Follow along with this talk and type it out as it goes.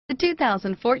The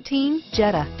 2014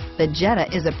 Jetta. The Jetta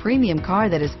is a premium car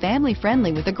that is family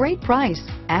friendly with a great price,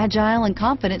 agile and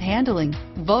confident handling.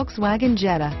 Volkswagen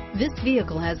Jetta. This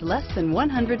vehicle has less than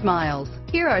 100 miles.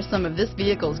 Here are some of this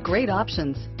vehicle's great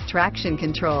options: traction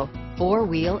control,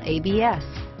 four-wheel ABS,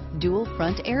 dual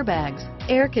front airbags,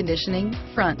 air conditioning,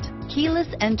 front, keyless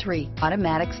entry,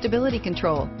 automatic stability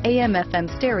control,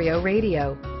 AM/FM stereo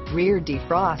radio, rear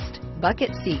defrost,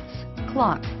 bucket seats,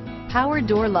 clock, power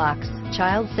door locks,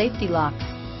 child safety locks,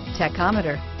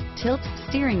 tachometer, tilt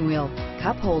steering wheel,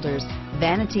 cup holders,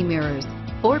 vanity mirrors,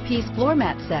 four-piece floor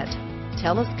mat set,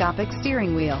 telescopic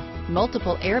steering wheel,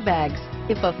 multiple airbags.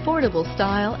 If affordable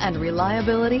style and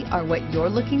reliability are what you're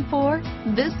looking for,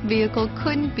 this vehicle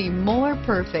couldn't be more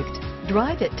perfect.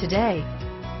 Drive it today.